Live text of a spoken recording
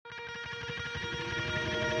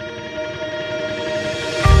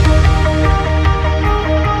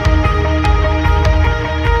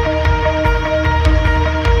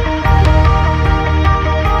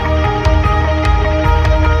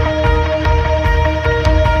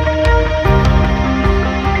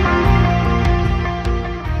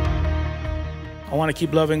to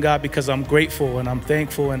keep loving God because I'm grateful and I'm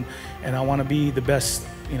thankful, and I want to be the best,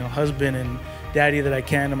 husband and daddy that I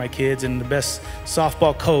can to my kids, and the best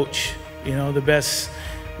softball coach, the best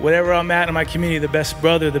whatever I'm at in my community, the best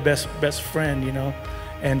brother, the best friend,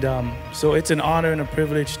 And so it's an honor and a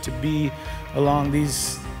privilege to be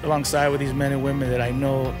alongside with these men and women that I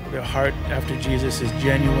know their heart after Jesus is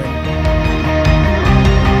genuine.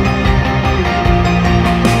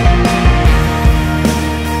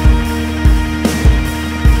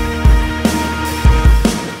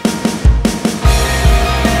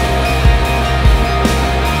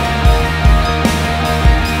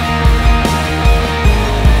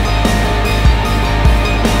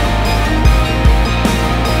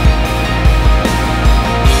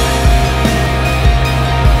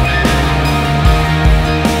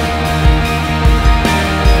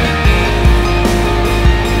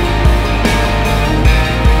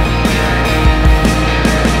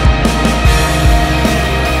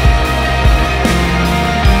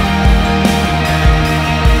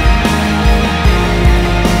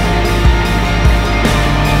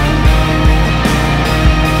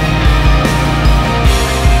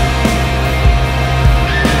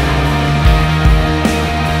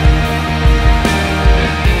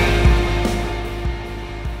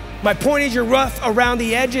 My point is, you're rough around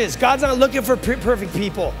the edges. God's not looking for perfect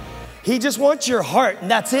people. He just wants your heart, and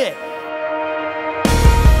that's it.